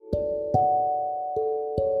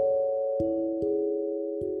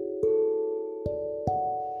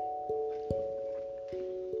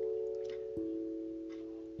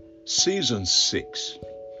Season 6,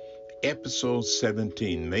 Episode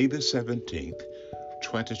 17, May the 17th,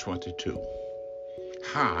 2022.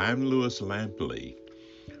 Hi, I'm Louis Lampley.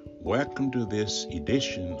 Welcome to this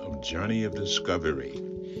edition of Journey of Discovery.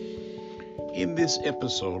 In this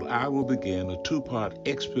episode, I will begin a two-part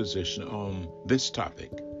exposition on this topic,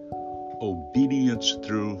 obedience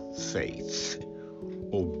through faith.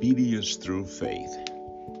 Obedience through faith.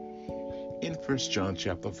 In 1 John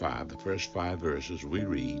chapter 5, the first 5 verses, we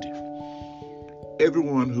read,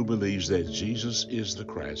 "Everyone who believes that Jesus is the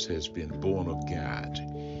Christ has been born of God,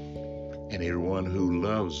 and everyone who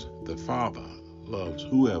loves the Father loves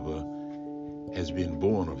whoever has been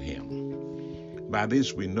born of him. By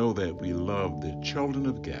this we know that we love the children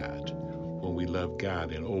of God when we love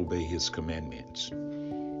God and obey his commandments.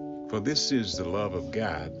 For this is the love of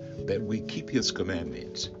God, that we keep his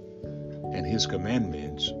commandments, and his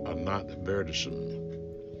commandments are not burdensome.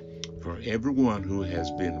 For everyone who has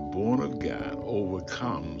been born of God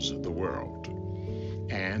overcomes the world.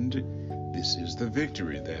 And this is the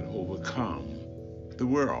victory that overcomes the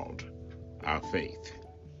world, our faith."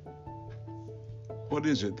 What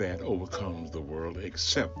is it that overcomes the world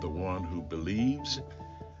except the one who believes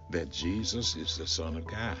that Jesus is the Son of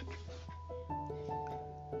God?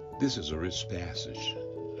 This is a rich passage.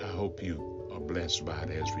 I hope you are blessed by it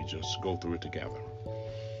as we just go through it together.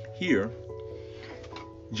 Here,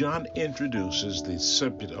 John introduces the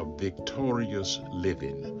subject of victorious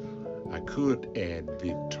living. I could add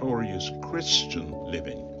victorious Christian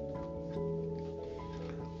living.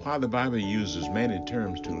 While the Bible uses many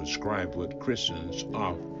terms to describe what Christians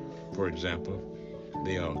are, for example,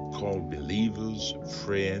 they are called believers,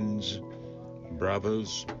 friends,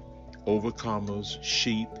 brothers, overcomers,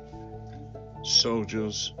 sheep,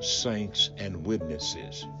 soldiers, saints, and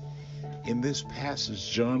witnesses. In this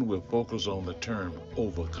passage, John will focus on the term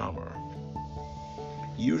overcomer.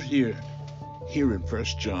 You hear here in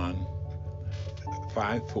 1 John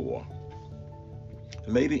 5:4.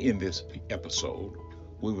 Later in this episode,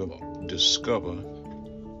 we will discover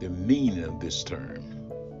the meaning of this term.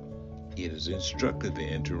 It is instructive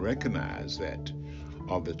then to recognize that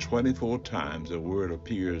of the 24 times the word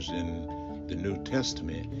appears in the New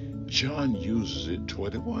Testament, John uses it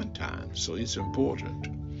 21 times, so it's important.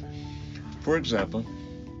 For example,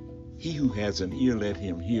 "He who has an ear, let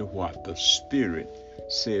him hear what the Spirit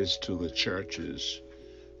says to the churches.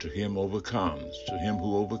 To him who overcomes,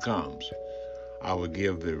 I will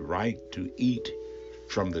give the right to eat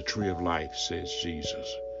from the tree of life, says Jesus,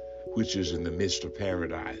 which is in the midst of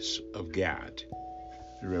paradise of God."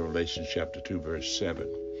 Revelation chapter 2, verse 7.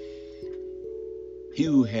 "He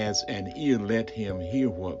who has an ear, let him hear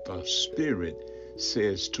what the Spirit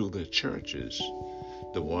says to the churches.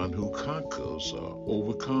 The one who conquers or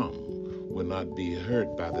overcome will not be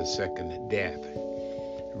hurt by the second death."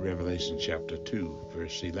 Revelation chapter 2,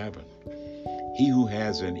 verse 11. "He who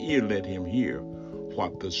has an ear, let him hear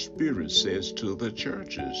what the Spirit says to the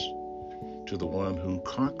churches. To the one who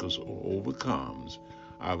conquers or overcomes,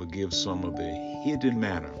 I will give some of the hidden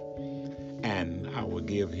manna, and I will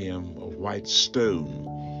give him a white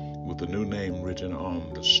stone with a new name written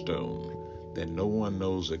on the stone, that no one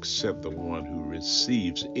knows except the one who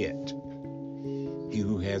receives it. He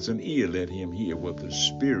who has an ear, let him hear what the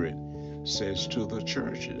Spirit says to the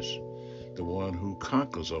churches. The one who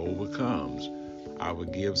conquers or overcomes, I will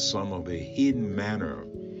give some of the hidden manna,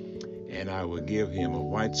 and I will give him a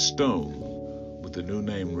white stone with a new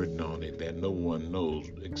name written on it, that no one knows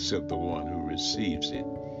except the one who receives it."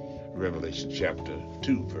 Revelation chapter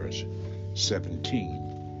 2, verse 17,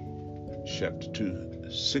 chapter 2,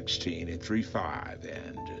 16, and 3:5,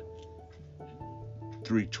 and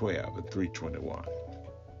 3:12, and 3:21.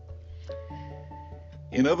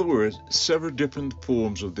 In other words, several different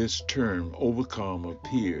forms of this term overcome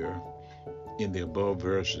appear in the above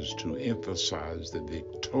verses to emphasize the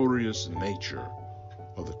victorious nature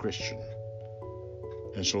of the Christian.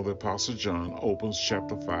 And so the Apostle John opens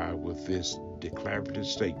chapter 5 with this declarative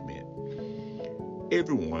statement: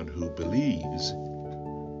 "Everyone who believes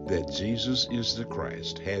that Jesus is the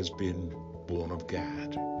Christ has been born of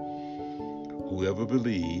God." Whoever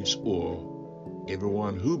believes, or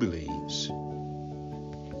everyone who believes.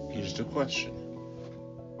 Here's the question.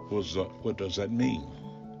 What does that mean?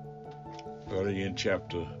 Early in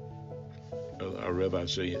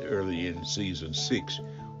season 6,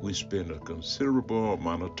 we spent a considerable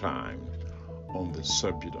amount of time on the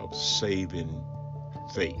subject of saving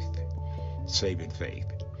faith.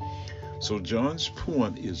 So John's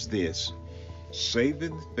point is this: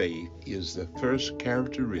 saving faith is the first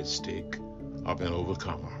characteristic of an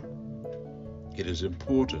overcomer. It is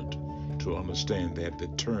important to understand that the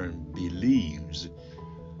term believes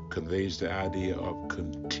conveys the idea of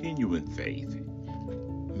continuing faith,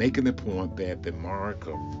 making the point that the mark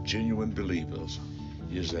of genuine believers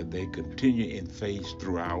is that they continue in faith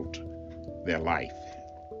throughout their life.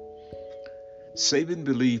 Saving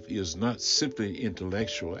belief is not simply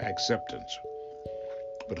intellectual acceptance,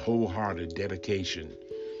 but wholehearted dedication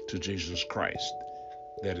to Jesus Christ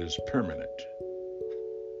that is permanent,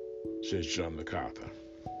 says John MacArthur.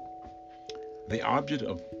 The object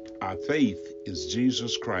of our faith is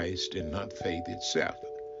Jesus Christ and not faith itself.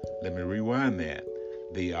 Let me rewind that.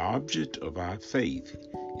 The object of our faith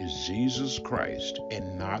is Jesus Christ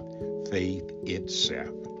and not faith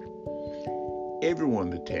itself. Everyone,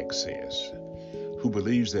 the text says, who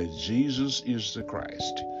believes that Jesus is the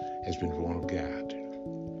Christ has been born of God.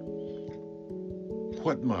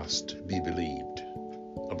 What must be believed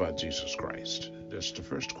about Jesus Christ? That's the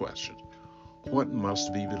first question. What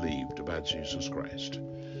must be believed about Jesus Christ?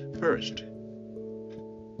 First,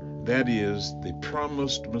 that is the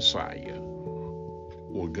promised Messiah,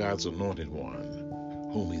 or God's anointed one,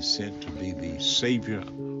 whom he sent to be the Savior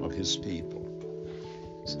of his people.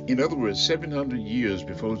 In other words, 700 years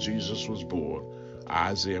before Jesus was born,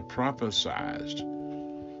 Isaiah prophesied,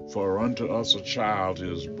 "For unto us a child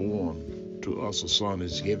is born, to us a son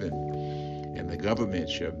is given, and the government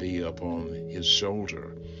shall be upon his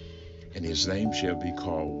shoulder, and his name shall be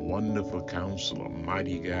called Wonderful Counselor,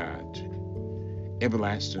 Mighty God,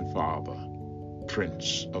 Everlasting Father,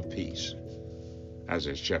 Prince of Peace."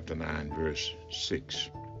 Isaiah chapter 9, verse 6.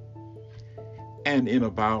 And in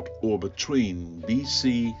about or between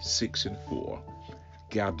BC 6 and 4,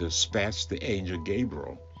 God dispatched the angel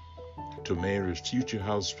Gabriel to Mary's future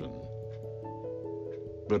husband.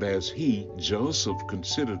 But as he, Joseph,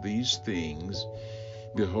 considered these things,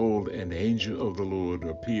 behold, an angel of the Lord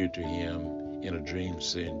appeared to him in a dream,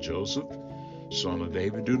 saying, "Joseph, son of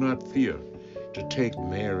David, do not fear to take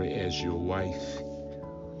Mary as your wife,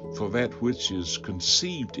 for that which is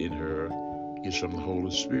conceived in her is from the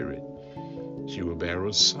Holy Spirit. She will bear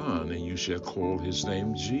a son, and you shall call his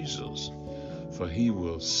name Jesus, for he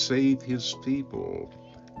will save his people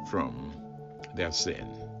from their sin."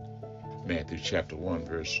 Matthew chapter 1,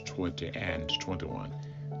 verse 20 and 21.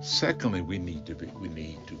 Secondly, we need to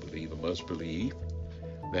believe, and must believe,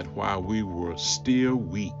 that while we were still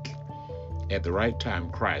weak, at the right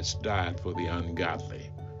time Christ died for the ungodly.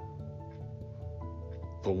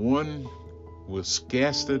 For one will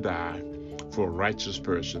scarcely die for a righteous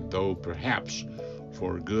person, though perhaps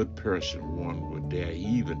for a good person one would dare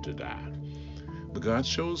even to die. But God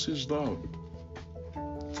shows his love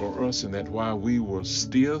for us in that while we were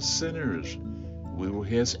still sinners, we were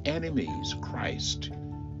his enemies. Christ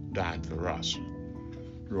died for us.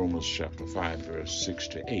 Romans chapter 5, verse 6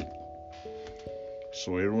 to 8.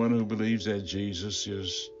 So everyone who believes that Jesus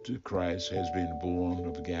is the Christ has been born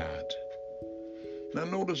of God. Now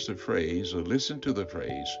notice the phrase, or listen to the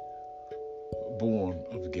phrase, born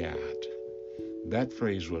of God. That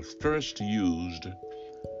phrase was first used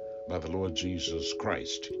by the Lord Jesus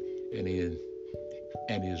Christ and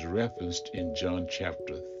is referenced in John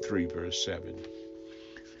chapter 3, verse 7.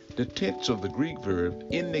 The tense of the Greek verb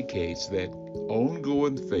indicates that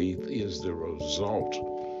ongoing faith is the result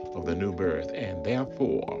of the new birth and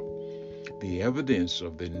therefore the evidence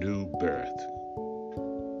of the new birth.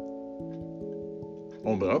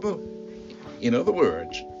 In other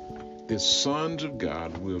words, the sons of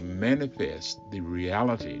God will manifest the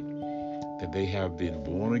reality that they have been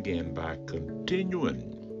born again by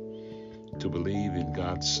continuing to believe in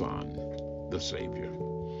God's Son, the Savior.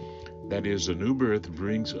 That is, the new birth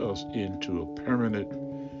brings us into a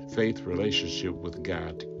permanent faith relationship with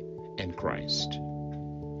God and Christ.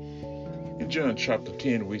 In John chapter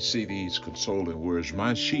 10, we see these consoling words,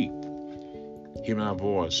 "My sheep hear my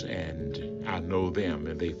voice, and I know them,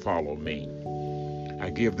 and they follow me. I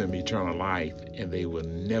give them eternal life, and they will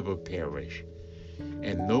never perish,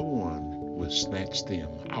 and no one will snatch them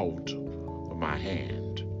out of my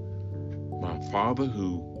hand. My Father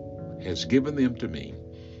who has given them to me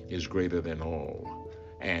is greater than all,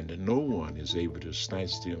 and no one is able to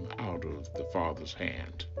snatch them out of the Father's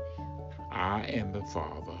hand. I and the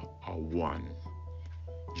Father are one."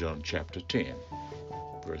 John chapter 10,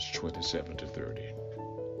 verse 27 to 30.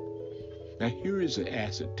 Now here is the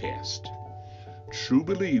acid test. True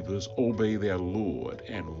believers obey their Lord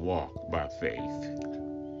and walk by faith.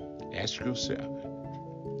 Ask yourself,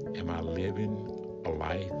 am I living a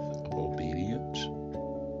life of obedience?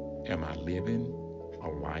 Am I living a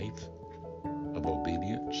life of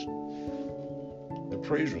obedience? The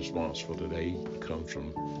praise response for today comes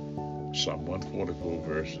from Psalm 144,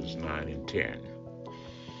 verses 9 and 10.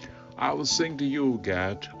 "I will sing to you, O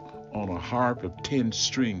God, On a harp of 10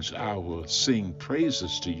 strings I will sing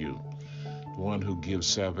praises to you, the one who gives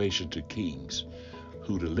salvation to kings,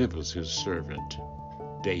 who delivers his servant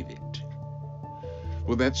David.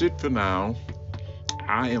 Well, that's it for now.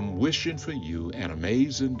 I am wishing for you an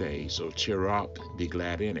amazing day, so cheer up, be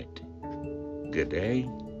glad in it. Good day.